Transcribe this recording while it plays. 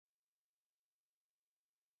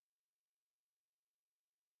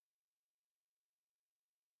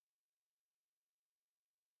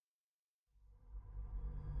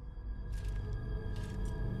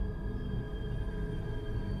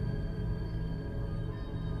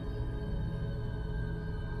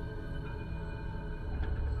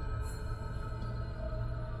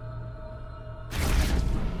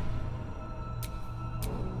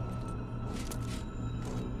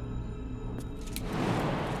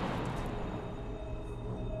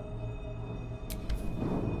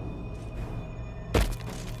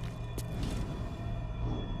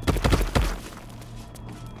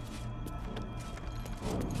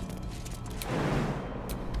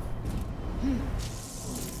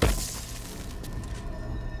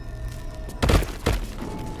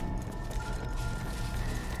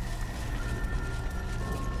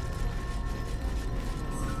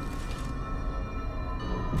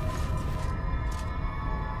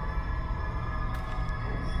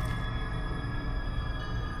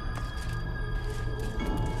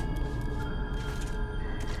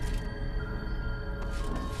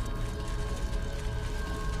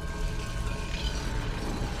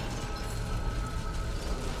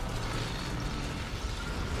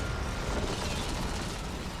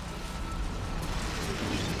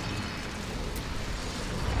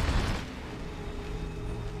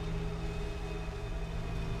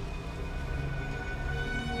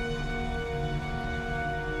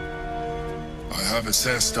I have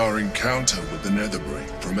assessed our encounter with the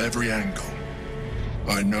Netherbrain from every angle.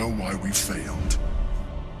 I know why we failed.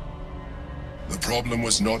 The problem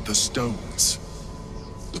was not the stones.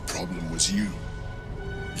 The problem was you.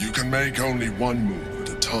 You can make only one move at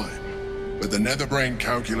a time, but the Netherbrain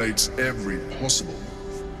calculates every possible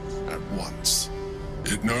move at once.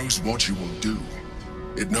 It knows what you will do.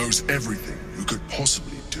 It knows everything you could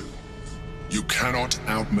possibly do. You cannot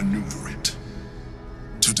outmaneuver it.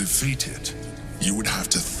 To defeat it, you would have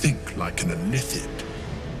to think like an Illithid.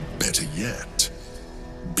 Better yet,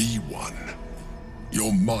 be one.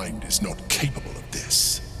 Your mind is not capable of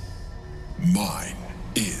this. Mine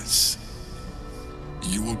is.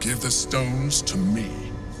 You will give the stones to me.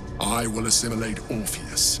 I will assimilate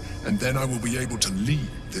Orpheus, and then I will be able to leave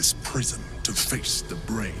this prison to face the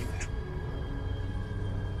brain.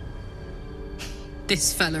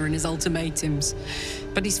 This fella and his ultimatums.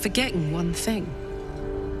 But he's forgetting one thing.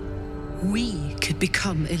 We could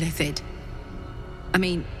become Illithid. I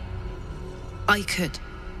mean, I could.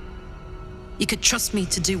 You could trust me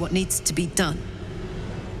to do what needs to be done.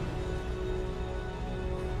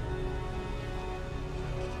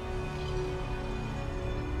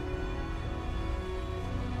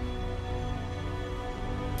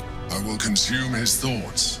 I will consume his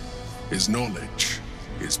thoughts, his knowledge,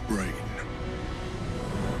 his brain.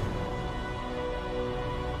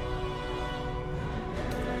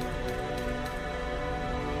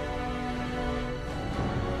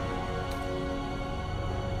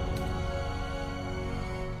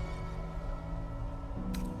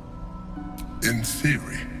 In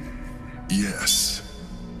theory, yes.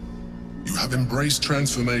 You have embraced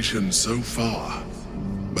transformation so far,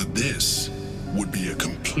 but this would be a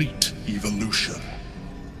complete evolution.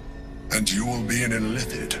 And you will be an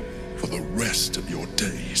Illithid for the rest of your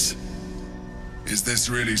days. Is this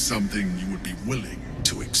really something you would be willing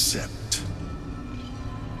to accept?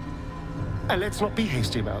 Let's not be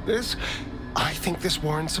hasty about this. I think this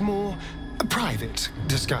warrants a more private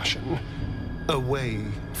discussion. Away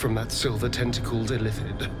from that silver-tentacled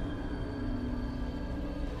Illithid.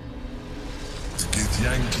 The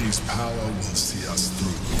Githyanki's power will see us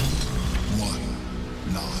through. One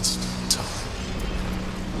last time.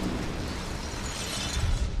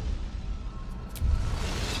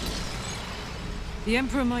 The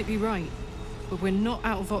Emperor might be right, but we're not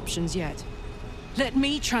out of options yet. Let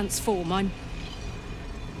me transform. I'm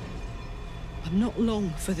not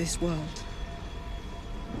long for this world.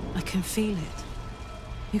 I can feel it.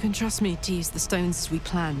 You can trust me to use the stones as we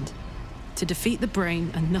planned. To defeat the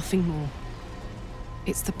brain and nothing more.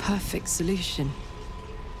 It's the perfect solution.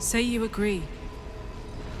 Say you agree.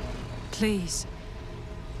 Please.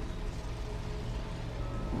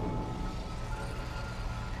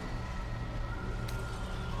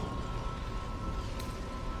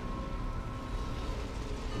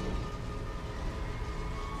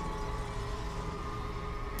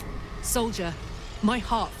 Soldier, my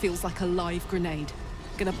heart feels like a live grenade.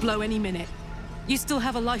 Gonna blow any minute. You still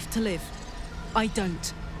have a life to live. I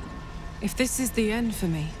don't. If this is the end for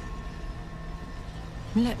me,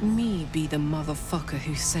 let me be the motherfucker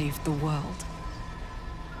who saved the world.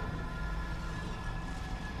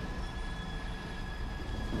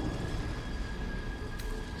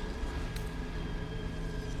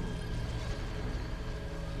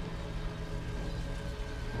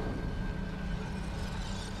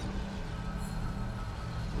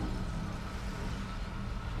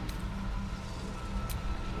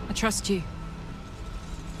 I trust you.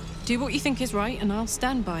 Do what you think is right and I'll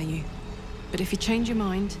stand by you. But if you change your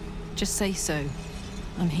mind, just say so.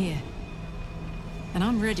 I'm here. And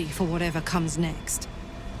I'm ready for whatever comes next.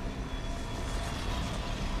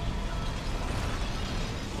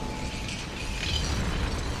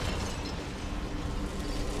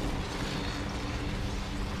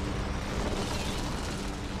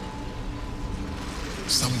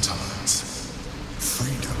 Sometimes,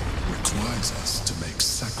 freedom requires us to make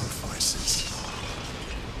sacrifices.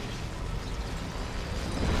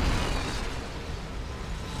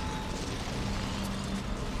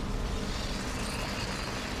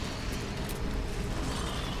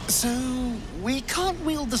 So, we can't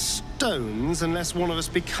wield the stones unless one of us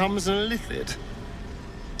becomes an illithid.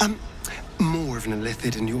 More of an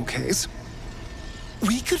illithid in your case.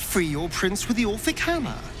 We could free your prince with the Orphic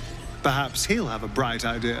Hammer. Perhaps he'll have a bright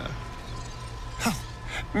idea. Huh.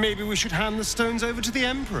 Maybe we should hand the stones over to the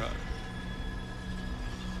Emperor.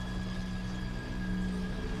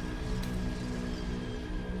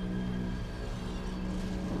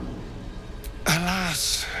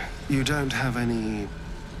 Alas, you don't have any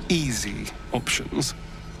easy options.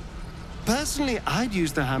 Personally, I'd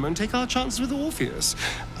use the hammer and take our chances with Orpheus.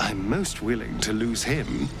 I'm most willing to lose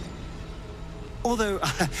him. Although,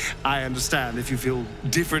 I understand if you feel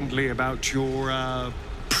differently about your,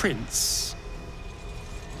 prince.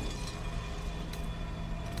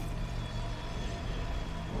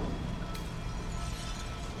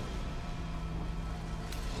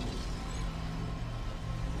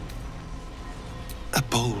 A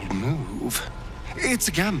bold move. It's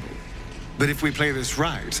a gamble. But if we play this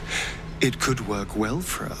right, it could work well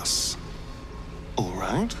for us. All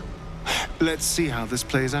right? Let's see how this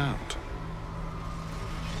plays out.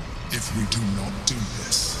 If we do not do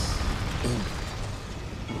this,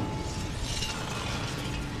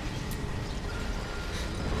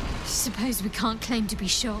 Suppose we can't claim to be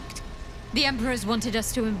shocked. The Emperor's wanted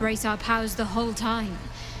us to embrace our powers the whole time.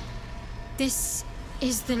 This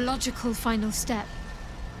is the logical final step.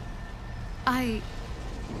 I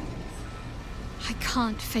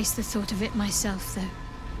can't face the thought of it myself, though.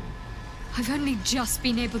 I've only just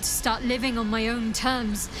been able to start living on my own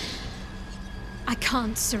terms. I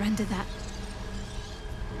can't surrender that.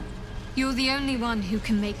 You're the only one who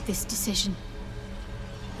can make this decision.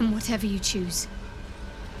 And whatever you choose,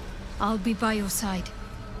 I'll be by your side.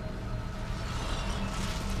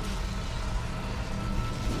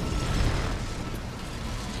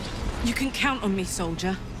 You can count on me,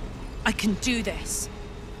 soldier. I can do this.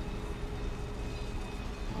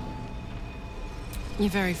 You're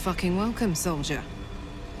very fucking welcome, soldier.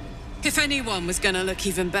 If anyone was gonna look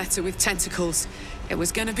even better with tentacles, it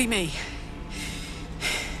was gonna be me.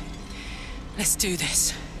 Let's do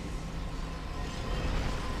this.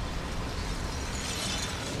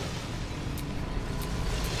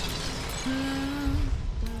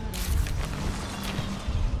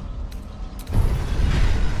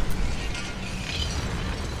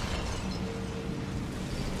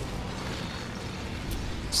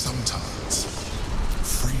 sometimes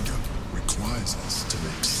freedom requires us to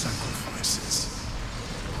make sacrifices.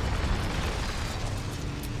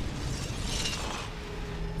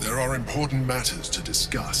 There are important matters to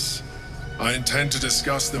discuss. I intend to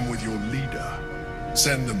discuss them with your leader.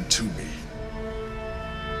 Send them to me.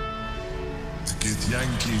 The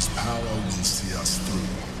Githyanki's power will see us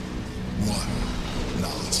through. One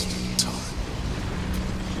last time.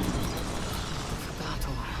 For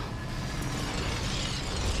battle.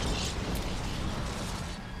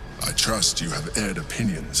 I trust you have aired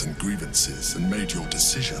opinions and grievances and made your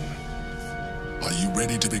decision. Are you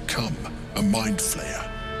ready to become a Mind Flayer?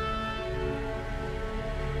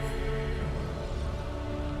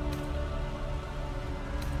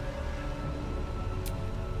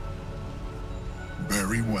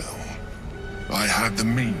 Very well. I have the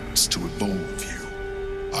means to evolve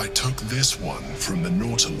you. I took this one from the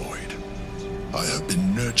Nautiloid. I have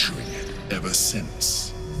been nurturing it ever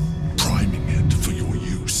since, priming it for your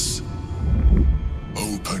use.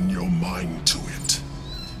 Open your mind to it.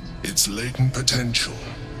 Its latent potential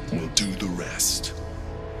will do the rest.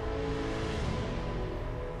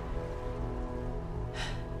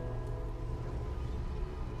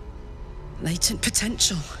 Latent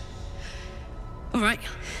potential. All right,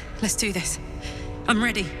 let's do this. I'm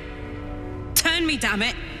ready. Turn me, damn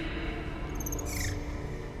it!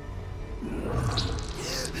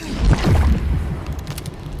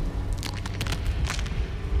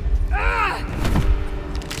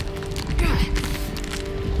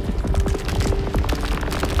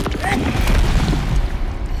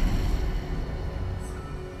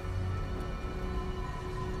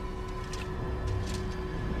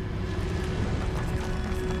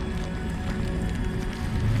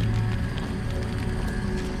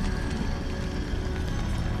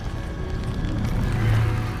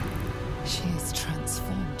 She is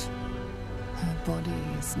transformed. Her body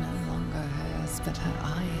is no longer hers, but her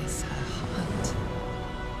eyes, her heart.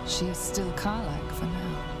 She is still Karlach for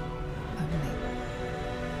now. Only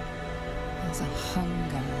there's a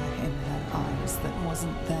hunger in her eyes that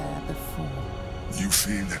wasn't there before. You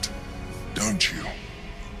feel it, don't you?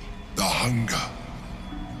 The hunger.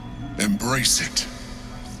 Embrace it.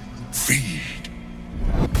 Feed.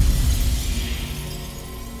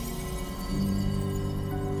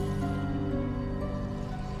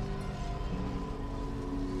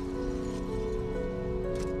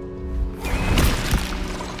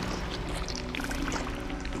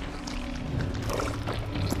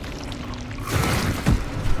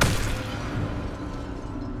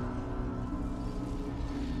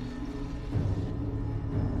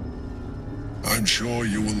 I'm sure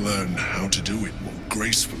you will learn how to do it more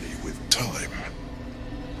gracefully with time.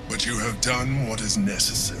 But you have done what is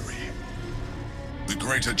necessary. The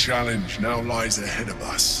greater challenge now lies ahead of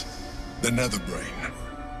us. The Netherbrain.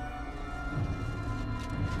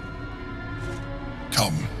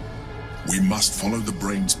 Come. We must follow the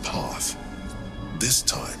Brain's path. This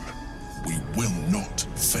time, we will not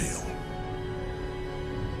fail.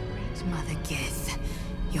 Great Mother Gith,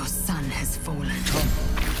 your son has fallen. Come.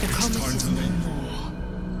 The It's comet time is to no leave. more.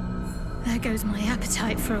 There goes my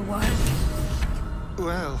appetite for a while.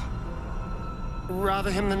 Well, rather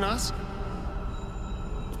him than us?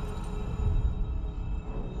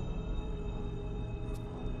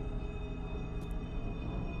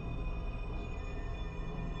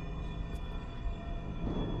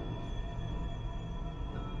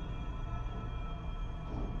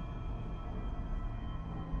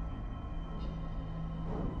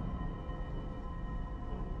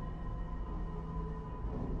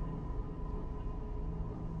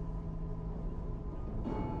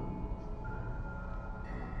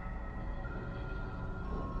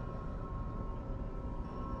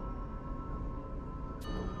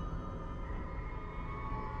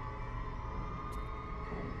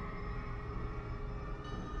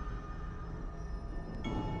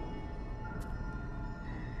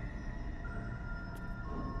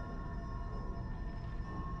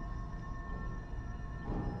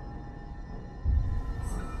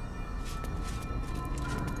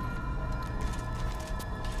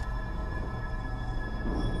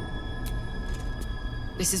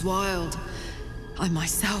 This is wild. I'm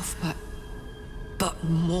myself, but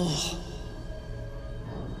more.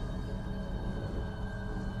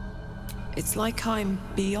 It's like I'm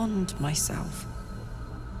beyond myself.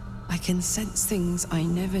 I can sense things I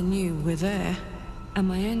never knew were there. And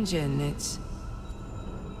my engine,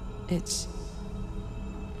 it's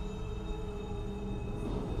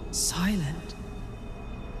silent.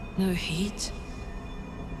 No heat.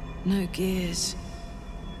 No gears.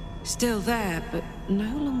 Still there, but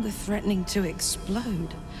no longer threatening to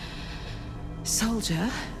explode. Soldier?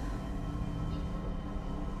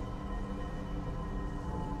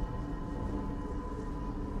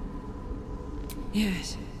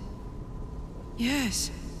 Yes.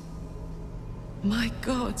 Yes. My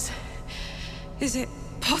God. Is it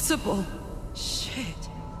possible? Shit.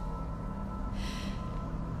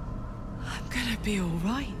 I'm gonna be all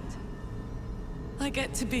right. I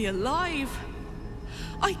get to be alive.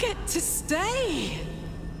 I get to stay!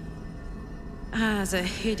 As a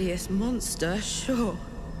hideous monster, sure.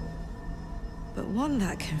 But one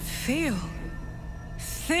that can feel,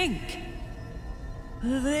 think,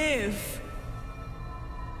 live.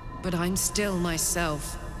 But I'm still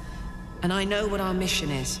myself, and I know what our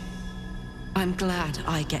mission is. I'm glad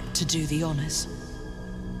I get to do the honors.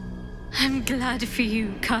 I'm glad for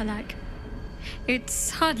you, Karlach.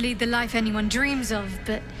 It's hardly the life anyone dreams of,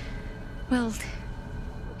 but, well,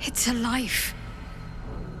 it's a life.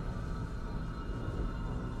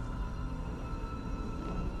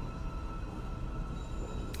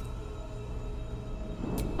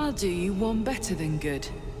 I'll do you one better than good.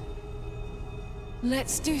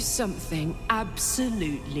 Let's do something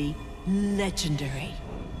absolutely legendary.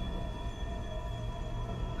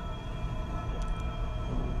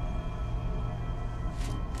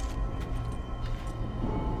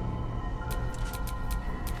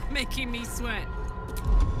 Making me sweat.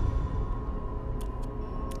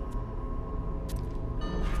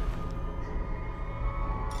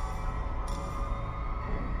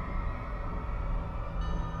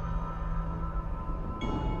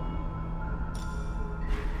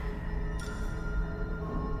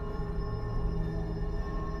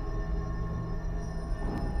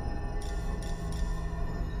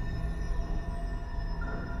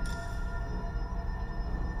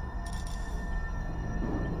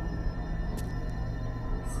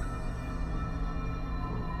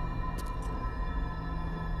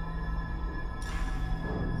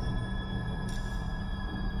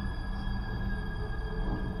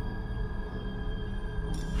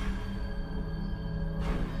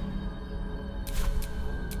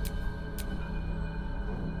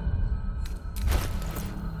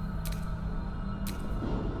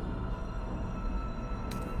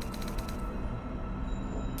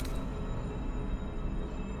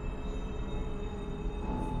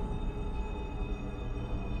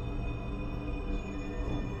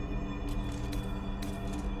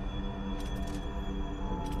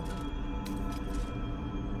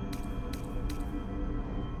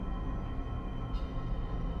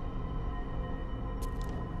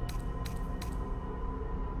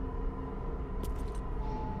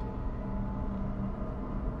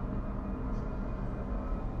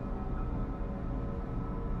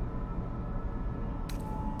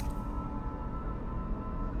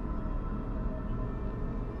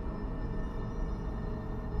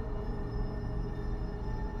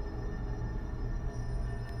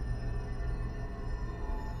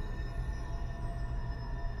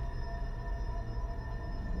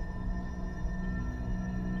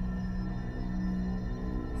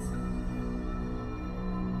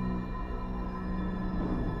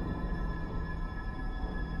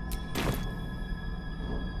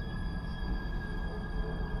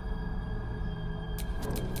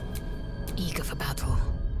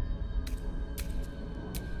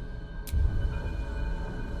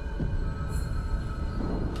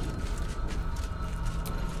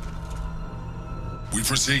 We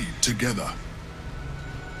proceed together.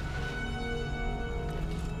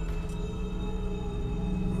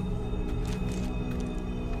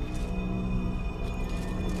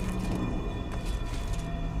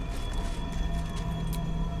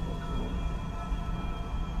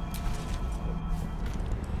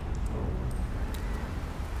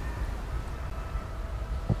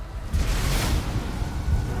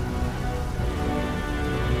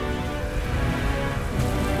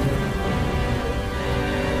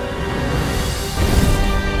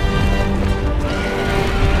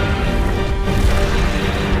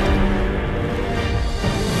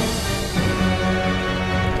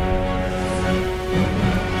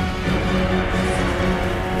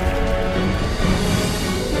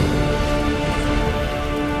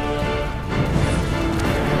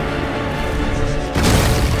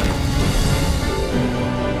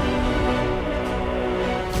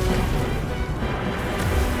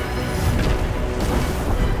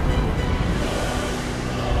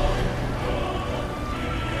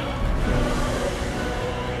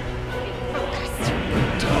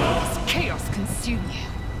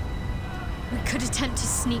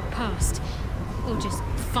 Sneak past, or just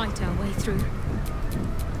fight our way through.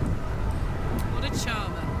 What a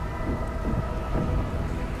charmer.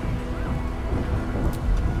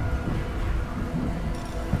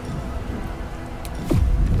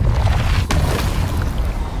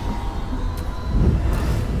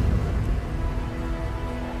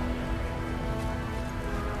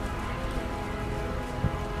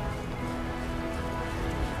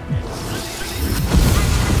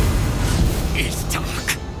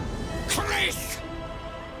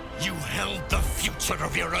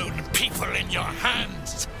 Of your own people in your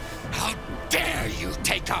hands. How dare you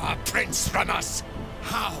take our prince from us?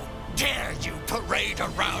 How dare you parade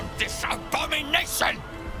around this abomination?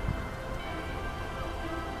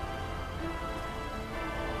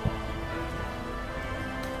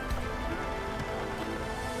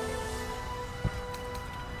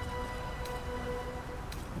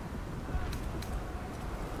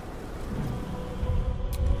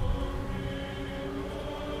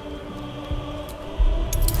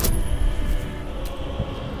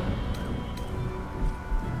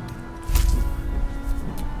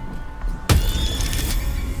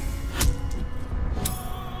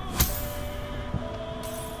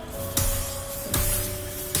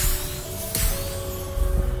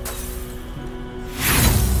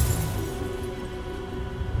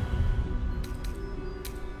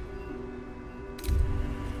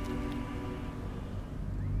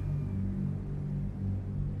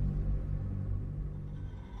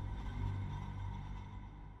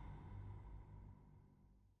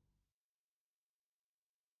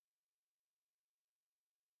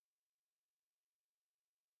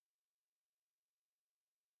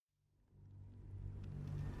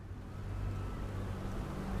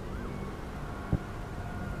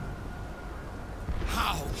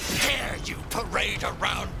 How dare you parade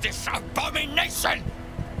around this abomination?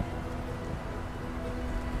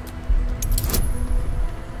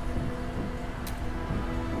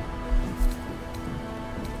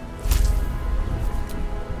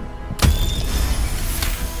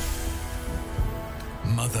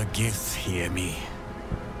 Mother Gith, hear me.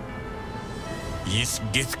 Yis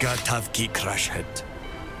Githga Tavki Krashed.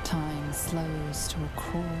 Time slows to a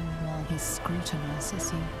crawl while he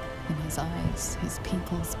scrutinizes you. In his eyes, his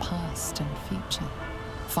people's past and future,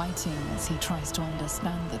 fighting as he tries to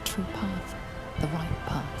understand the true path, the right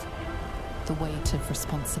path, the weight of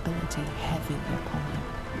responsibility heavy upon him.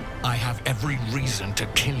 I have every reason to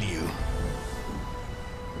kill you.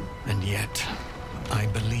 And yet, I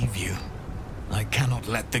believe you. I cannot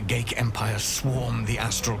let the Ghaik Empire swarm the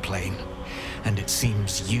astral plane, and it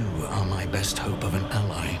seems you are my best hope of an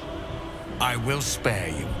ally. I will spare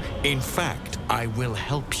you. In fact, I will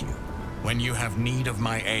help you. When you have need of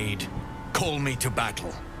my aid, call me to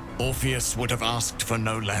battle. Orpheus would have asked for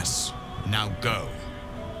no less. Now go.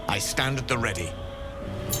 I stand at the ready.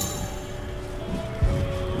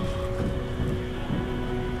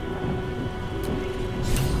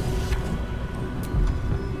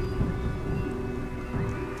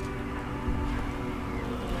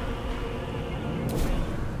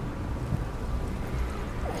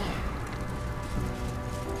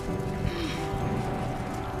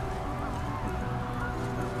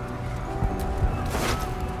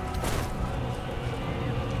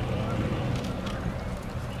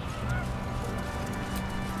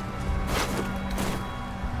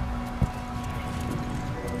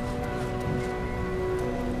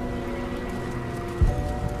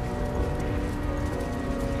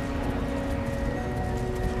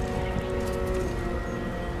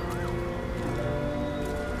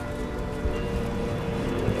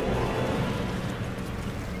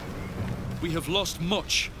 we have lost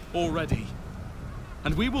much already.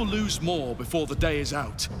 And we will lose more before the day is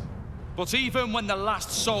out. But even when the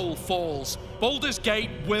last soul falls, Baldur's Gate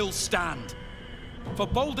will stand. For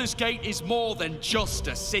Baldur's Gate is more than just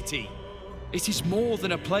a city. It is more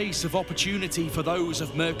than a place of opportunity for those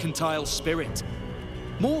of mercantile spirit.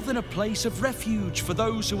 More than a place of refuge for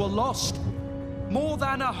those who are lost. More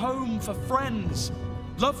than a home for friends,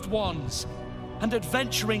 loved ones, and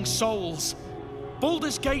adventuring souls.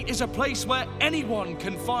 Baldur's Gate is a place where anyone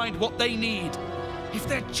can find what they need, if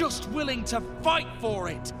they're just willing to fight for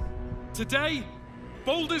it. Today,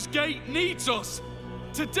 Baldur's Gate needs us.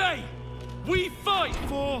 Today, we fight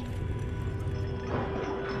for...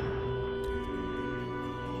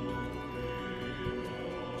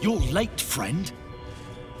 You're late, friend.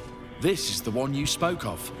 This is the one you spoke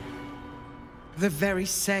of. The very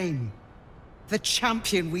same. The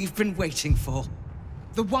champion we've been waiting for.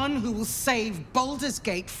 The one who will save Baldur's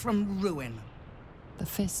Gate from ruin. The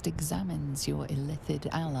Fist examines your illithid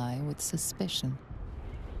ally with suspicion.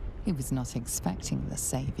 He was not expecting the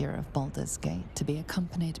savior of Baldur's Gate to be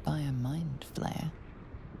accompanied by a mind flayer.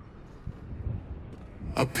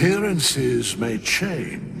 Appearances may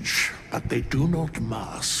change, but they do not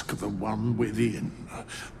mask the one within.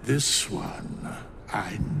 This one,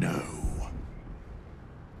 I know.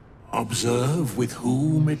 Observe with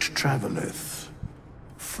whom it travelleth.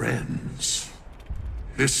 Friends.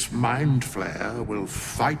 This mind flare will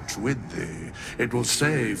fight with thee. It will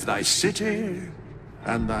save thy city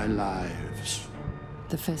and thy lives.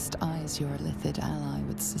 The Fist eyes your illithid ally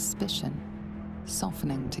with suspicion,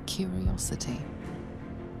 softening to curiosity.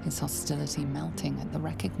 His hostility melting at the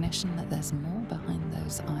recognition that there's more behind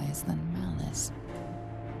those eyes than malice.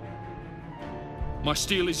 My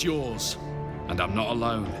steel is yours, and I'm not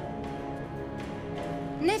alone.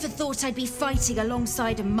 Never thought I'd be fighting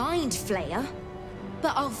alongside a mind flayer.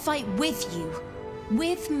 But I'll fight with you.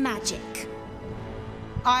 With magic.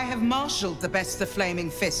 I have marshaled the best the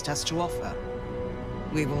Flaming Fist has to offer.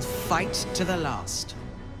 We will fight to the last.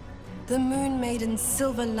 The Moon Maiden's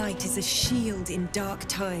silver light is a shield in dark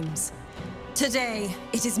times. Today,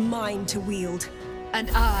 it is mine to wield,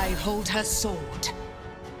 and I hold her sword.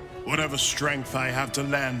 Whatever strength I have to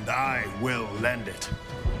lend, I will lend it.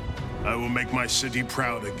 I will make my city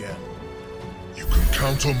proud again. You can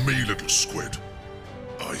count on me, little squid.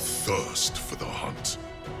 I thirst for the hunt.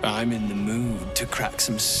 I'm in the mood to crack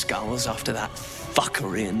some skulls after that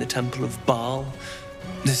fuckery in the Temple of Baal.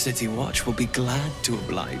 The City Watch will be glad to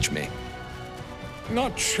oblige me.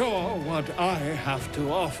 Not sure what I have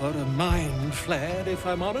to offer a mind flare, if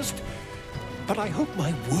I'm honest. But I hope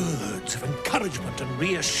my words of encouragement and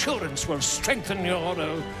reassurance will strengthen your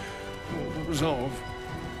resolve.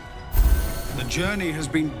 The journey has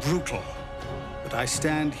been brutal, but I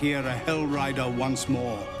stand here a Hell Rider once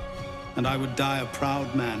more. And I would die a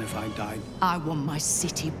proud man if I died. I want my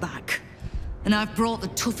city back. And I've brought the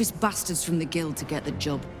toughest bastards from the guild to get the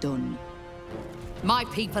job done. My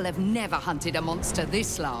people have never hunted a monster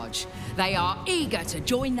this large. They are eager to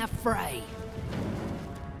join the fray.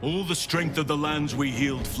 All the strength of the lands we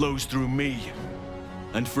healed flows through me.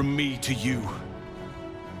 And from me to you.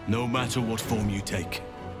 No matter what form you take.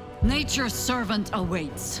 Nature's servant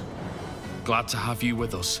awaits. Glad to have you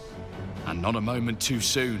with us. And not a moment too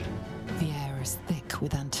soon. The air is thick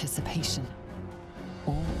with anticipation.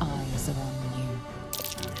 All eyes are on you.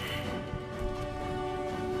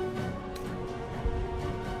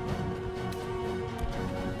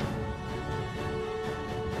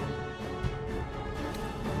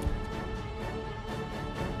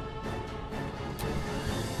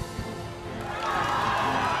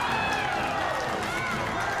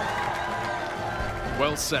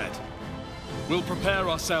 Well said. We'll prepare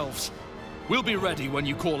ourselves. We'll be ready when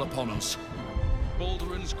you call upon us.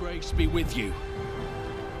 Balduran's grace be with you.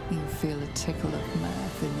 You feel a tickle of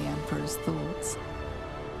mirth in the Emperor's thoughts.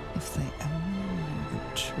 If they only knew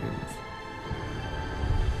the truth.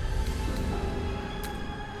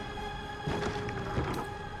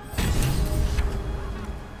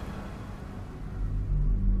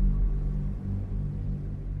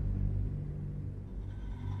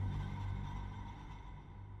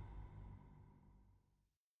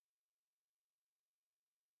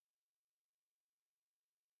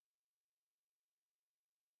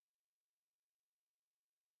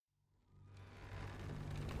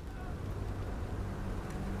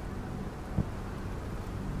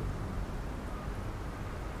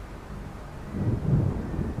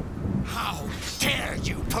 How dare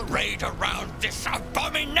you parade around this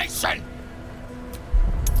abomination!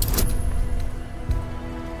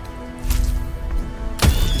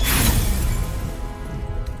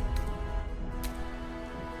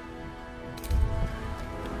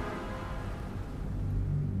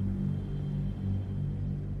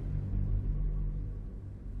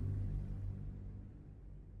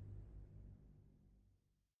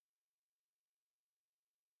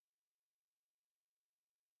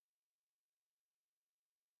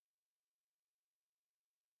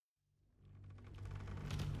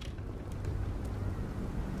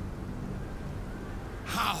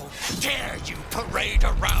 How dare you parade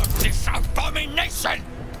around this abomination?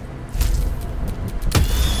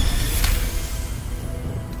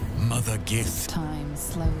 Mother Gith. Time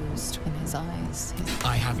slows in his eyes.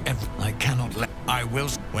 I have I cannot let. I will.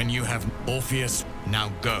 When you have Orpheus,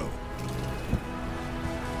 now go.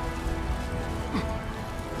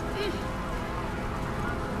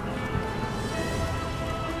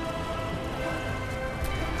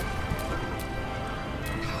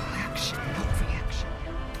 Action, not reaction.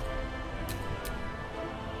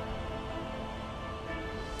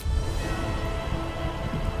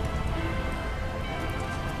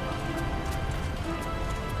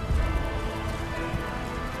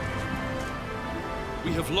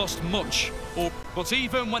 We have lost much, but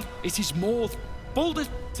even when it is more, Baldur,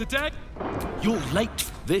 today, you're late.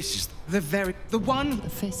 This is the one. The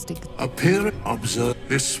fist. Appear, observe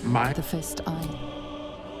this mind. The fist eye.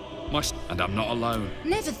 And I'm not alone.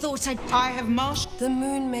 Never thought I have marshaled the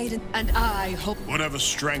Moon Maiden, and I hope. Whatever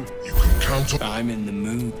strength you can count on. I'm in the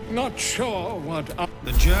mood. Not sure what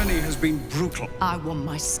The journey has been brutal. I won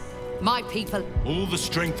my people. All the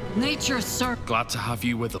strength. Nature's sir. Glad to have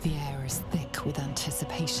you with us. The air is thick with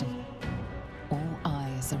anticipation. All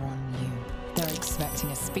eyes are on you. They're expecting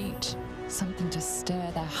a speech. Something to stir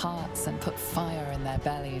their hearts and put fire in their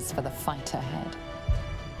bellies for the fight ahead.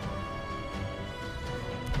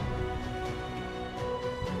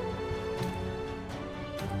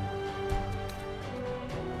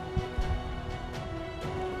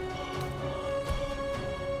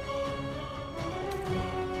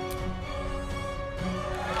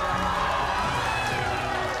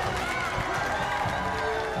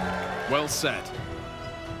 Well said.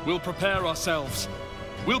 We'll prepare ourselves.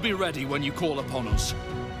 We'll be ready when you call upon us.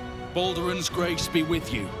 Balduran's grace be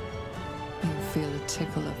with you. You feel a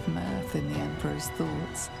tickle of mirth in the Emperor's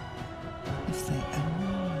thoughts. If they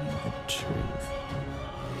only knew the truth.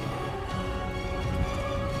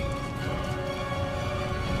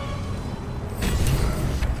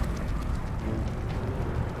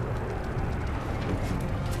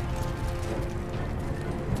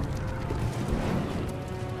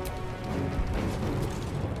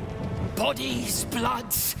 Bodies,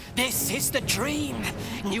 bloods, this is the dream.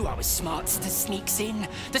 Knew I was smart to sneaks in.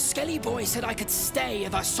 The Skelly boy said I could stay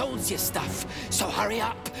if I sold you stuff. So hurry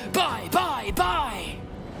up. Bye, bye, bye!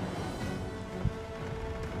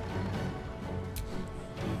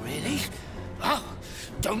 Really? Oh,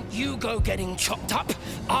 don't you go getting chopped up.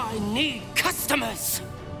 I need customers!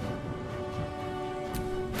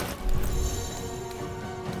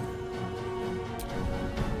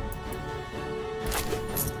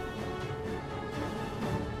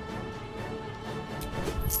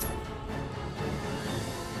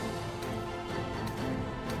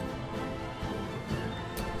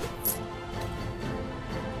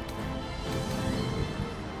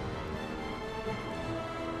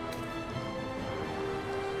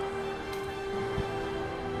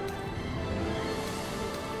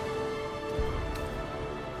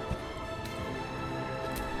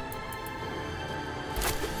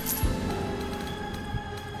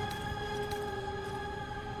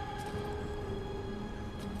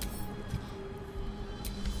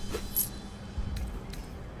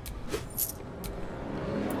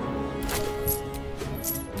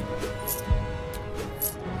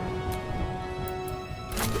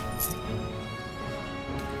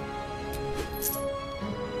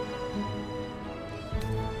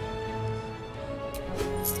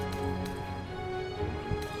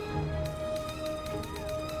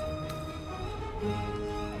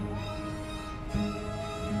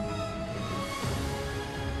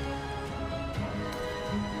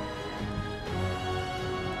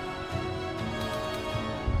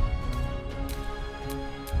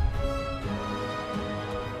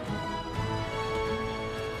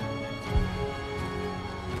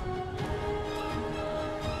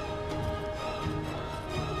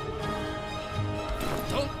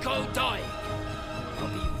 Don't go die.